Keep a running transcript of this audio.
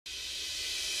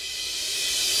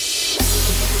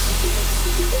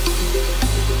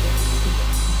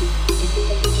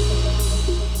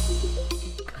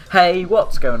Hey,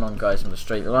 what's going on, guys? I'm the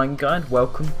Straight Line Guy, and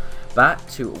welcome back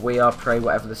to We Are Prey,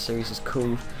 whatever the series is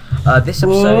called. This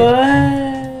episode...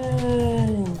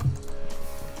 Whoa.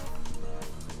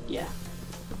 Yeah.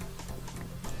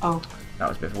 Oh. That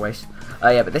was a bit of a waste.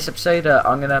 Yeah, but this episode,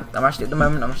 I'm actually, at the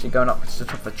moment, I'm actually going up to the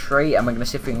top of a tree, and we're going to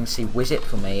see if we can see Wizit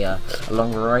from a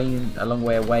long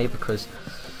way away, because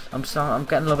I'm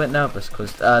getting a little bit nervous,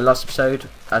 because last episode,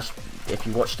 if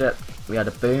you watched it, we had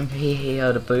a boom. He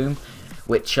heard a boom,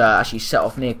 which actually set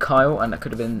off near Kyle, and that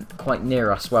could have been quite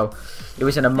near us. Well, it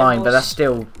was in a mine, but that's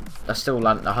still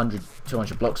like 100,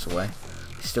 200 blocks away.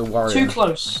 It's still worrying. Too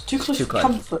close for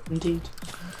comfort, indeed.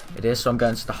 It is. So I'm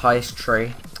going to the highest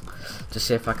tree to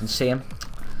see if I can see him,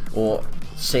 or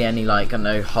see any, like, I don't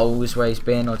know, holes where he's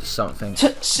been, or just something.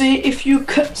 To see if you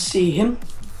could see him.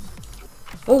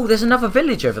 Oh, there's another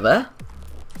village over there.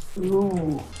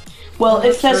 Ooh. Well,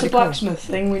 if there's really a blacksmith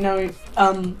thing, we know,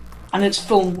 and it's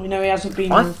full, we know he hasn't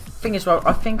been. I think as well.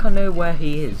 I think I know where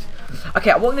he is. Okay,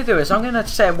 what I'm gonna do is I'm gonna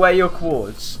say where your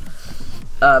coords.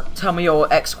 Tell me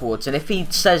your X coords, and if he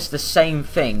says the same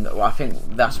thing, well, I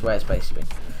think that's where it's basically.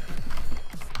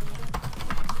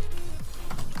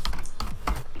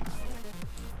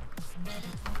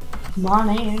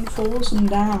 Money ain't falls and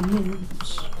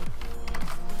diamonds.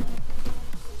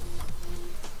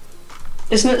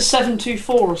 Isn't it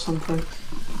 724 or something?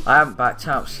 I haven't backed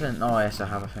up since. Oh yes, I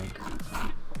have. I think.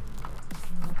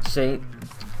 See.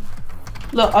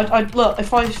 Look, look.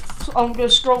 I'm gonna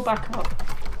scroll back up,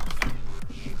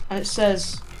 and it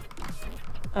says,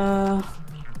 oh,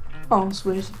 it's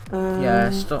weird. Yeah,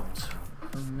 it stopped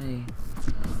for me.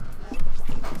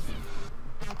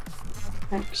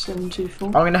 X724.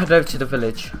 I'm gonna head over to the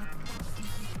village.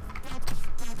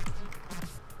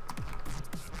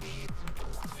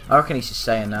 I reckon he's just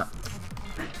saying that.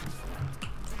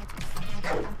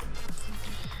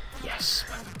 Yes,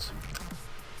 perfect.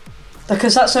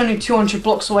 Because that's only 200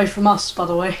 blocks away from us, by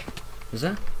the way. Is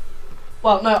it?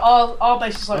 Well, no, our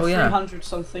base is like 300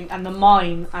 something, and the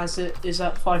mine as it is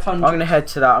at 500. I'm gonna head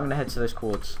to that. I'm gonna head to those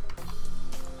coords.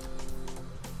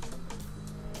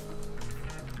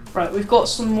 Right, we've got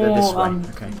some more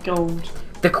gold.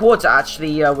 The coords are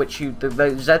actually the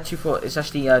Z24 is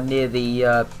actually near the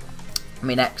I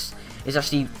mean X is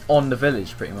actually on the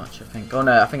village pretty much, I think. Oh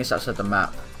no, I think it's outside the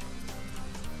map.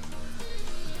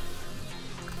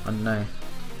 I don't know.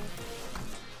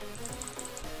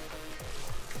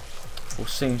 We'll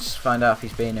soon find out if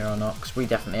he's been here or not, because we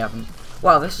definitely haven't.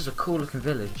 Wow, this is a cool looking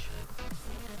village.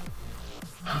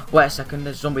 Wait a second,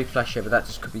 there's zombie flesh here, but that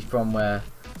just could be from where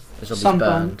the zombies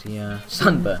burned. Yeah,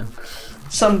 sunburn.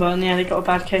 Sunburn, yeah, they got a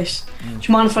bad case. Do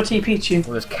you mind if I TP to you?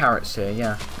 Well, there's carrots here,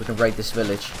 yeah. We can raid this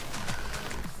village.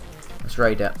 Let's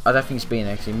raid it. I don't think he's been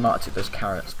there because he might have took those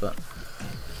carrots, but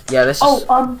yeah, this is...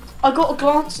 I got a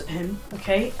glance at him,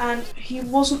 okay, and he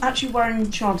wasn't actually wearing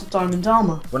enchanted diamond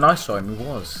armor. When I saw him, he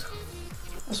was.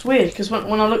 That's weird, because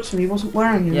when I looked at him, he wasn't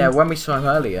wearing him. Yeah, when we saw him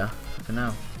earlier, for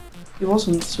now. He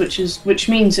wasn't, which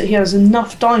means that he has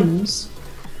enough diamonds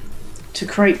to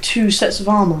create 2 sets of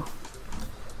armor,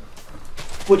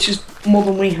 which is more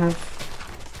than we have.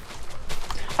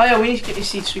 Oh yeah, we need to get these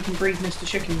seeds so we can breed Mr.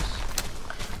 Chickens.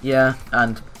 Yeah,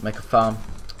 and make a farm.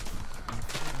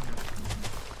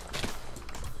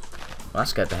 Well, that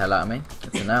scared the hell out of me.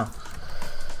 Up to now.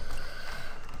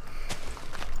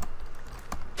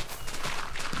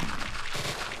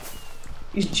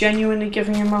 He's genuinely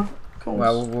giving him a call.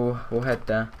 Well, we'll head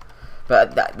there.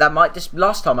 But that might just...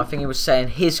 Last time I think he was saying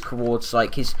his coords,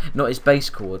 like not his base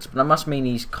coords. But that must mean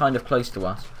he's kind of close to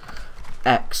us.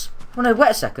 X. Oh no,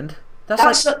 wait a second.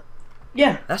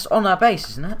 Yeah. That's on our base,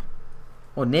 isn't it?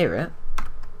 Or near it.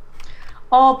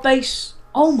 Our base...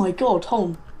 Oh my god,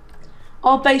 hold on.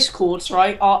 Our base coords,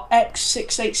 right, are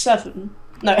X687.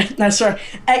 No, sorry.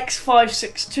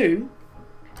 X562.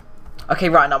 Okay,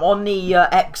 right, and I'm on the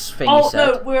X thing you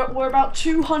said. No, we're about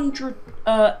 200...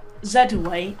 Z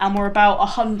away, and we're about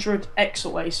 100 X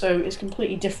away, so it's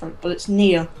completely different, but it's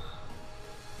near.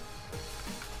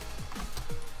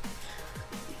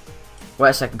 Wait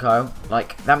a second, Kyle.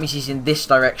 Like, that means he's in this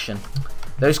direction.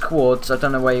 Those coords, I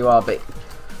don't know where you are, but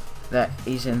that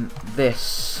he's in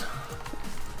this.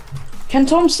 Can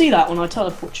Tom see that when I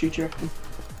teleport you, do you reckon?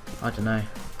 I don't know.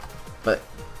 But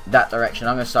that direction,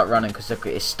 I'm going to start running, because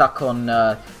it's stuck on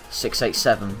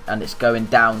 687, and it's going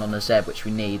down on the Z, which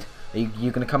we need. Are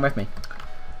you going to come with me?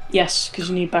 Yes, because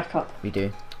you need backup. We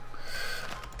do.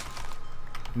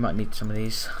 We might need some of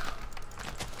these.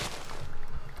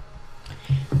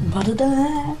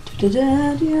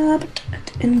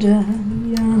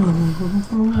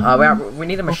 We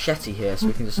need a machete here, so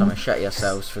we can just machete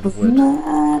ourselves through the wood.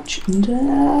 Oh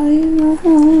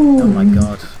my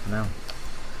god, no.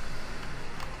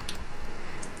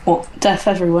 What? Death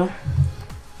everywhere?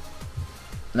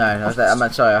 No,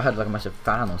 I'm sorry, I had like a massive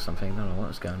fan or something. I don't know what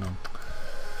was going on.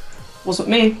 Wasn't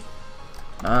me.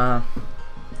 No.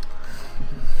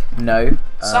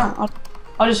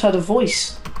 I just heard a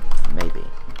voice. Maybe.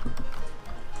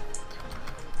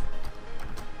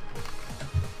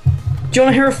 Do you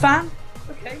want to hear a fan?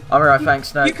 Okay. Alright,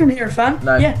 thanks. No. You can hear a fan.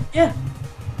 No. Yeah, yeah.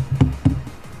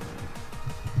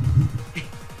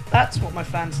 That's what my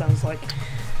fan sounds like.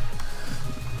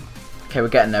 Okay, we're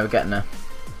getting there. We're getting there.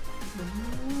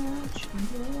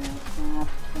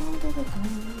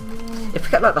 If we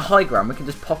get like the high ground, we can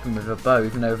just pop him with a bow,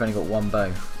 even though we've only got one bow.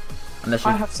 Unless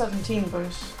I have 17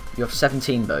 bows. You have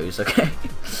 17 bows, okay.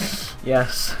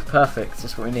 Yes, perfect.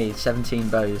 That's what we need. 17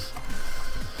 bows.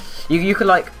 You could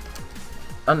like,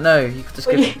 I don't know. You could just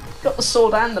You got the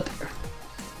sword and the bow.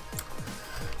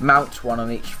 Mount one on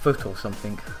each foot or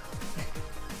something.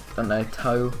 I don't know,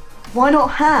 toe. Why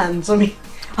not hands? I mean,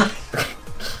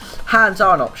 hands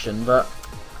are an option, but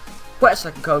wait a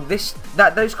second, Cole.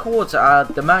 Those cords are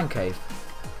the man cave.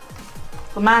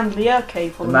 the manlier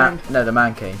cave or the man cave? No, the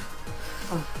man cave.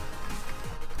 Oh.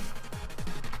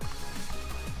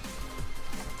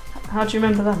 How do you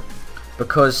remember that?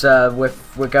 Because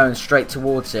we're going straight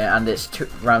towards it, and it's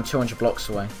around 200 blocks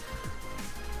away.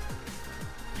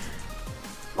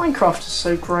 Minecraft is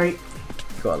so great.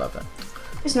 You gotta love it.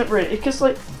 Isn't it really? Because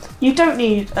like, you don't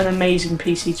need an amazing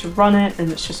PC to run it,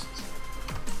 and it's just...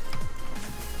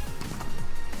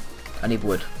 I need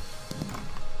wood.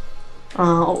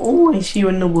 Always you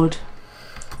in the wood.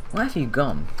 Where have you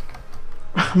gone?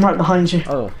 I'm right behind you.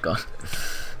 Oh god.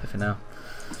 For now.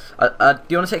 Do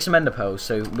you want to take some ender pearls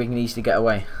so we can easily get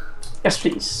away? Yes,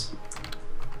 please.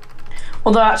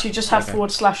 Although actually just have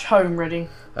 /home ready.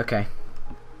 Okay.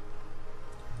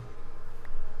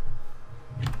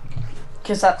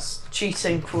 Because that's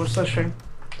cheating /home.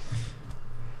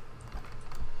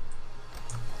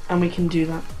 And we can do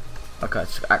that. Okay,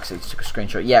 actually took a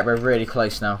screenshot. Yeah, we're really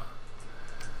close now.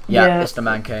 Yeah, it's the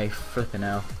man cave. Flipping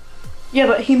out. Yeah,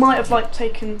 but he might have like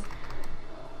taken...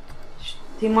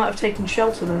 He might have taken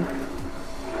shelter then.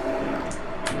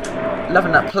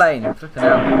 Loving that plane. Flipping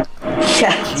out.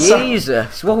 Yeah.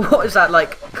 Jesus. Well, what is that,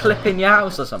 like clipping your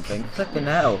house or something? Flipping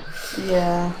hell.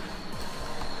 Yeah.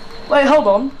 Wait, hold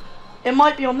on. It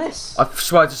might be on this. I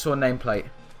swear I just saw a nameplate.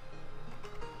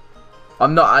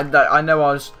 I'm not. I know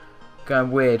I was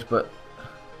going weird, but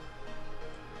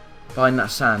behind that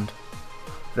sand,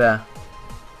 there,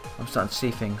 I'm starting to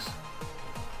see things.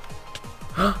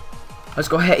 I just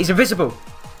got hit. He's invisible.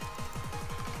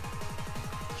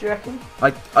 Do you reckon?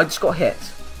 I just got hit.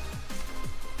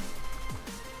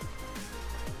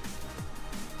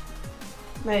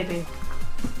 Maybe.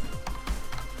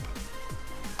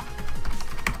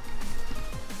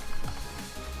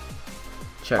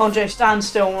 Check. Andre, stand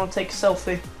still. I want to take a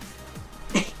selfie.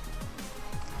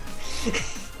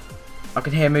 I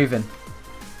can hear moving.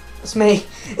 That's me.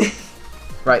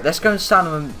 Right, let's go and stand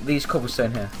on these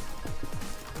cobblestone here.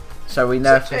 So we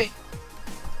know.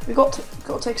 We got to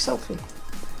take a selfie.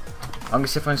 I'm gonna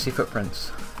see if I can see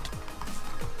footprints.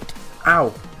 Ow!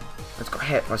 I just got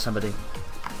hit by somebody.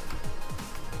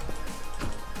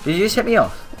 Did you just hit me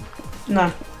off?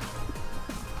 No.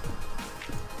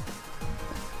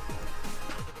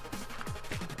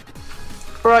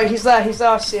 Right, he's there.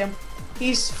 I see him.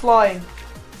 He's flying.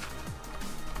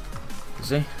 Is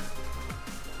he?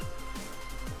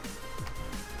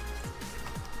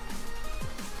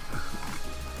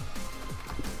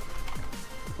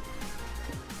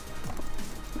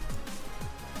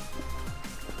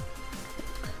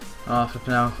 Oh,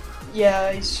 flipping out.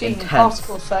 Yeah, he's shooting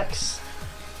particle effects.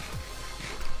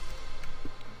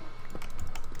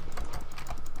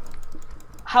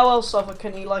 How else ever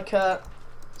can he like yeah.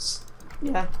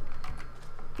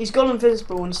 He's gone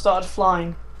invisible and started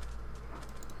flying.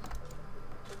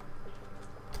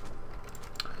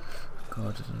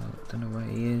 God, I don't know where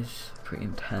he is. Pretty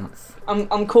intense.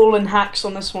 I'm calling hacks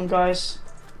on this one, guys.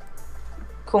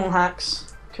 Calling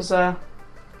hacks, because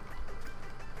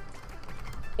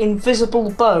invisible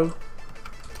bow.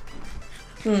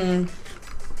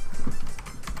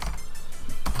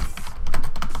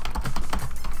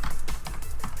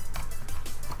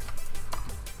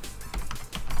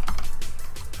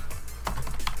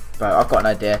 Right, I've got an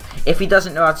idea. If he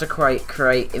doesn't know how to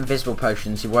create invisible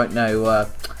potions, he won't know.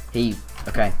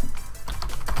 Okay.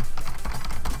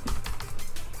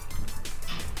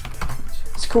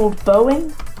 It's called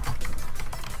bowing.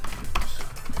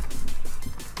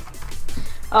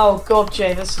 Oh god,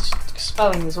 Jay,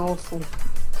 spelling is awful.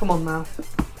 Come on now.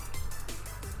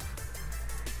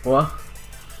 What?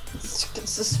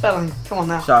 It's the spelling. Come on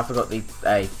now. So I forgot the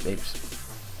A. Oops.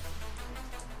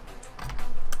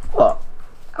 What?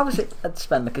 How was it at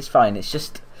spelling? Look, it's fine. It's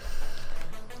just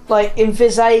like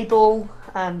invisable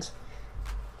and.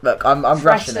 Look, I'm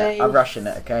rushing it. I'm rushing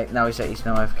it. Okay. Now he's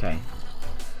now AFK.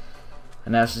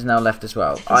 And now he's now left as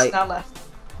well. He's now left.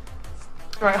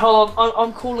 Right, hold on.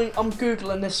 I'm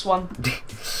googling this one.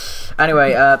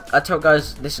 Anyway, I told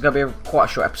guys this is gonna be quite a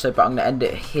short episode, but I'm gonna end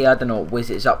it here. I don't know what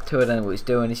Wiz is up to. I don't know what he's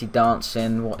doing. Is he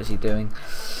dancing? What is he doing?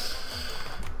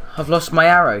 I've lost my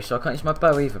arrow, so I can't use my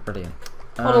bow either. Brilliant.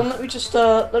 Hold on. Let me just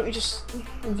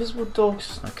invisible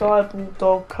dogs, diable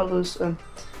dog colours, and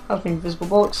how to make invisible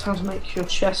blocks. How to make your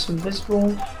chest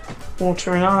invisible.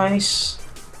 Water and ice.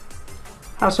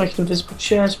 How to make an invisible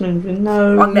chest. No. I'm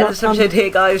going to end this episode here,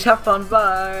 guys. Have fun.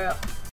 Bye.